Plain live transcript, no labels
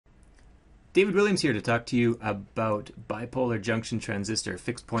David Williams here to talk to you about bipolar junction transistor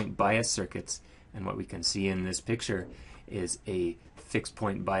fixed point bias circuits. And what we can see in this picture is a fixed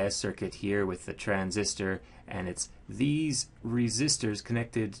point bias circuit here with the transistor, and it's these resistors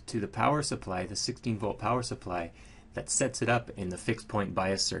connected to the power supply, the 16-volt power supply, that sets it up in the fixed point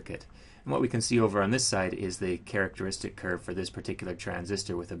bias circuit. And what we can see over on this side is the characteristic curve for this particular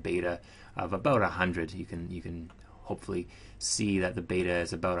transistor with a beta of about 100. You can hopefully see that the beta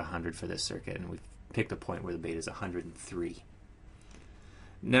is about 100 for this circuit, and we've picked a point where the beta is 103.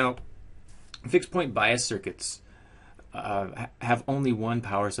 Now, fixed point bias circuits have only one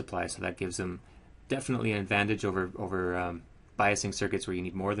power supply, so that gives them definitely an advantage over biasing circuits where you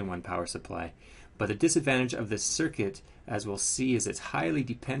need more than one power supply. But the disadvantage of this circuit, as we'll see, is it's highly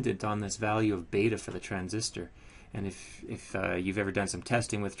dependent on this value of beta for the transistor. And if you've ever done some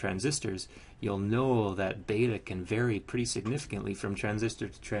testing with transistors, you'll know that beta can vary pretty significantly from transistor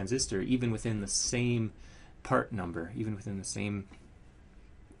to transistor, even within the same part number, even within the same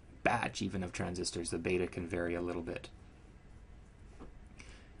batch even of transistors, the beta can vary a little bit.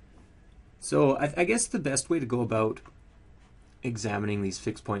 So I guess the best way to go about examining these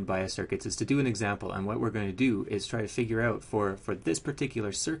fixed point bias circuits is to do an example, and what we're going to do is try to figure out for this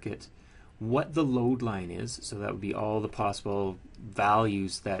particular circuit what the load line is. So that would be all the possible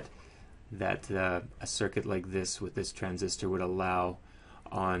values that a circuit like this with this transistor would allow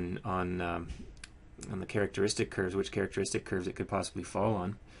on the characteristic curves, which characteristic curves it could possibly fall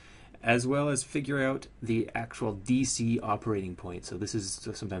on, as well as figure out the actual DC operating point. So this is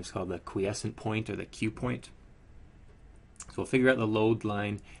sometimes called the quiescent point or the Q point. So we'll figure out the load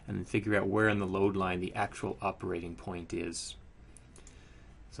line and then figure out where in the load line the actual operating point is.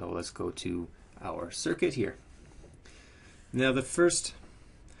 So let's go to our circuit here. Now the first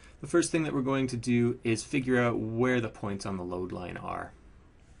thing that we're going to do is figure out where the points on the load line are.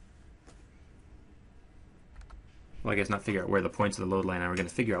 Well, I guess not figure out where the points of the load line are. We're going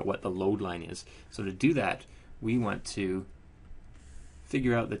to figure out what the load line is. So to do that, we want to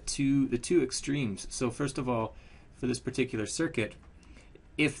figure out the two extremes. So first of all, for this particular circuit,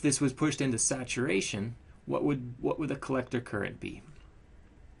 if this was pushed into saturation, what would the collector current be?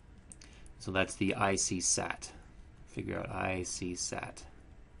 So that's the IC sat. Figure out IC sat,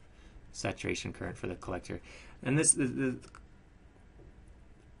 saturation current for the collector. And this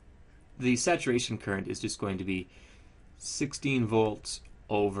the saturation current is just going to be 16 volts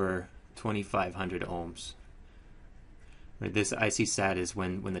over 2500 ohms. Right, this IC sat is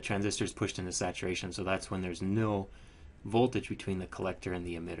when the transistor is pushed into saturation, so that's when there's no voltage between the collector and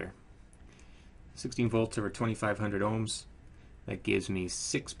the emitter. 16 volts over 2500 ohms, that gives me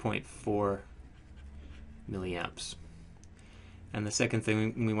 6.4 milliamps. And the second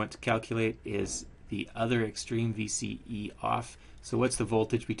thing we want to calculate is the other extreme, VCE off. So what's the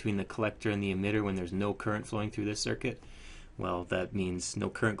voltage between the collector and the emitter when there's no current flowing through this circuit? Well, that means no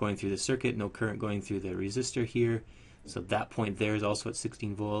current going through the circuit, no current going through the resistor here. So that point there is also at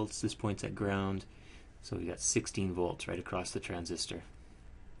 16 volts. This point's at ground. So we got 16 volts right across the transistor.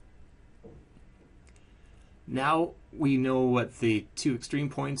 Now we know what the two extreme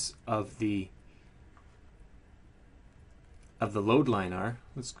points of the load line are.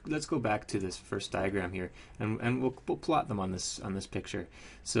 Let's go back to this first diagram here, and we'll plot them on this picture.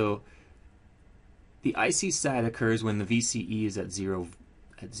 So the IC sat occurs when the VCE is at zero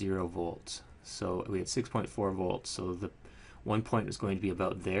volts. So we had 6.4 volts. So the one point is going to be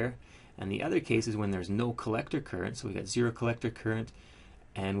about there, and the other case is when there's no collector current. So we got zero collector current,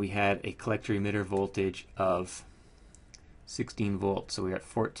 and we had a collector emitter voltage of 16 volts. So we're at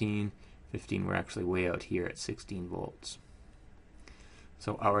 14, 15. We're actually way out here at 16 volts.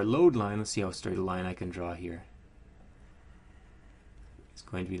 So our load line, let's see how straight a line I can draw here. It's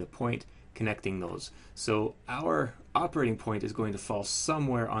going to be the point connecting those. So our operating point is going to fall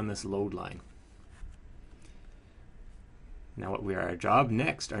somewhere on this load line. Now our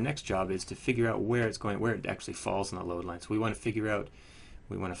next job is to figure out where it actually falls on the load line. So we want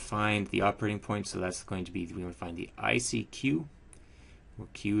to find the operating point, so that's going to be, we want to find the ICQ, where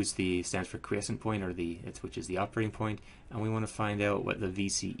Q stands for quiescent point, which is the operating point, and we want to find out what the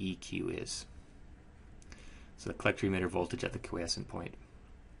VCEQ is. So the collector emitter voltage at the quiescent point.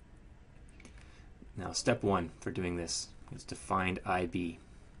 Now step one for doing this is to find IB.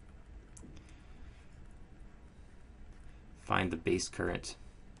 Find the base current.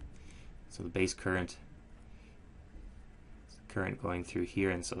 So the base current is the current going through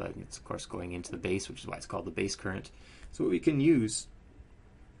here, and so that it's of course going into the base, which is why it's called the base current. So what we can use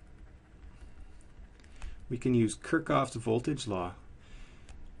Kirchoff's voltage law,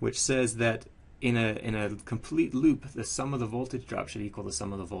 which says that in a complete loop, the sum of the voltage drop should equal the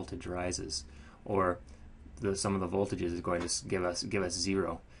sum of the voltage rises, or the sum of the voltages is going to give us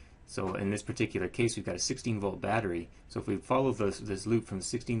 0. So in this particular case, we've got a 16-volt battery. So if we follow this loop from the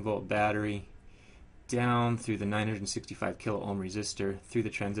 16-volt battery down through the 965 kilo ohm resistor, through the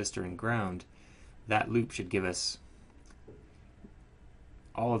transistor and ground, that loop should give us,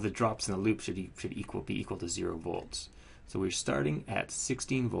 all of the drops in the loop should be equal to 0 volts. So we're starting at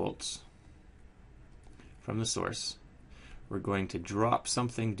 16 volts from the source. We're going to drop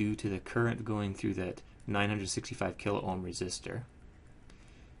something due to the current going through that 965 kilo ohm resistor.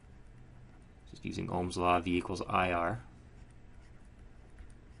 Just using Ohm's law, V equals IR.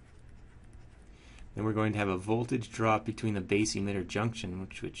 Then we're going to have a voltage drop between the base emitter junction,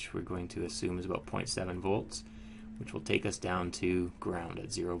 which we're going to assume is about 0.7 volts, which will take us down to ground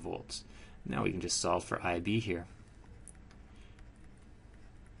at 0 volts. Now we can just solve for IB here.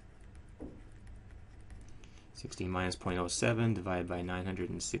 16 minus 0.07 divided by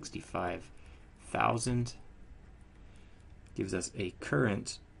 965,000 gives us a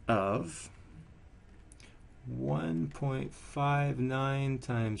current of 1.59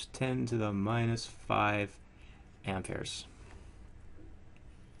 times 10 to the minus 5 amperes.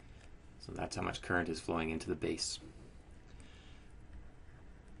 So that's how much current is flowing into the base.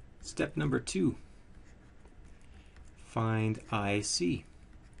 Step number 2, find IC.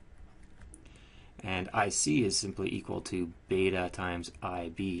 And IC is simply equal to beta times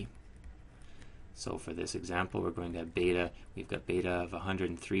IB. So for this example, we're going to have beta, we've got beta of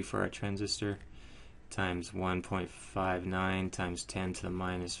 103 for our transistor, times 1.59 times 10 to the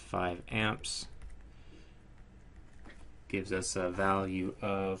minus 5 amps gives us a value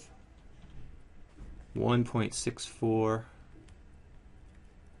of 1.64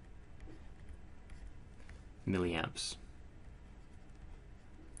 milliamps.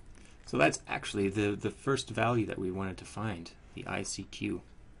 So that's actually the first value that we wanted to find, the ICQ.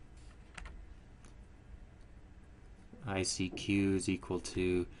 ICQ is equal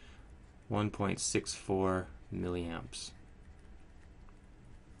to 1.64 milliamps.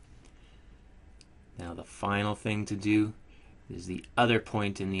 Now the final thing to do is the other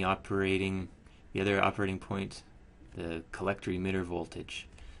point in the other operating point, the collector emitter voltage.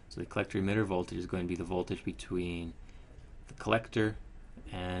 So the collector emitter voltage is going to be the voltage between the collector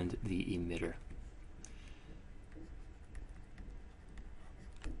and the emitter.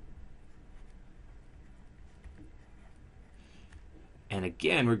 And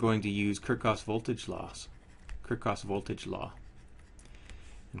again, we're going to use Kirchoff's voltage law. Kirchoff's voltage law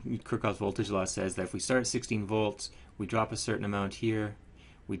says that if we start at 16 volts, we drop a certain amount here,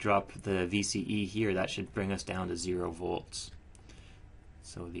 we drop the VCE here, that should bring us down to 0 volts.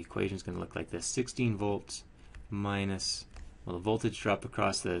 So the equation is going to look like this: 16 volts minus, well, the voltage drop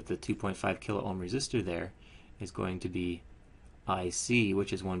across the 2.5 kilo ohm resistor there is going to be IC,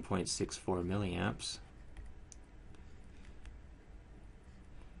 which is 1.64 milliamps,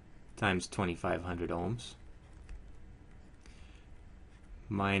 times 2500 ohms,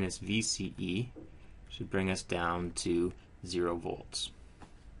 minus VCE should bring us down to 0 volts.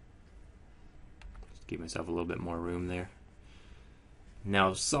 Just give myself a little bit more room there.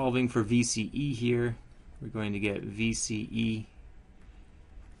 Now solving for VCE here, we're going to get VCE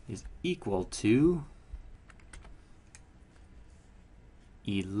is equal to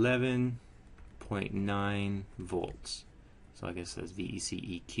 11.9 volts. So I guess that's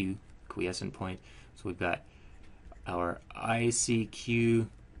VECEQ, quiescent point. So we've got our ICQ,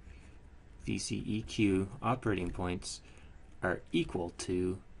 VCEQ operating points are equal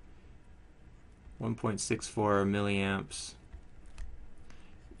to 1.64 milliamps,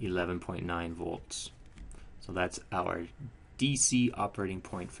 11.9 volts. So that's our DC operating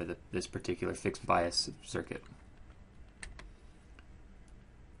point for this particular fixed bias circuit.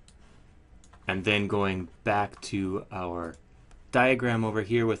 And then going back to our diagram over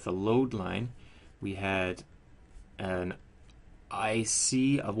here with the load line, we had an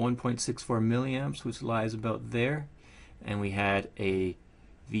IC of 1.64 milliamps, which lies about there, and we had a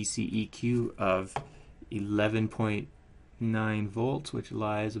VCEQ of 11.9 volts, which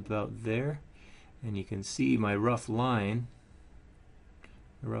lies about there. And you can see my rough line,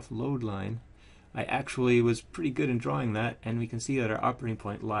 the rough load line. I actually was pretty good in drawing that, and we can see that our operating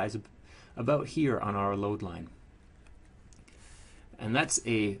point lies about here on our load line. And that's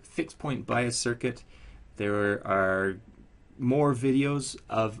a fixed point bias circuit. There are more videos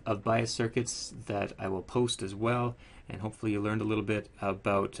of bias circuits that I will post as well, and hopefully you learned a little bit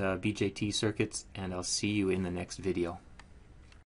about BJT circuits, and I'll see you in the next video.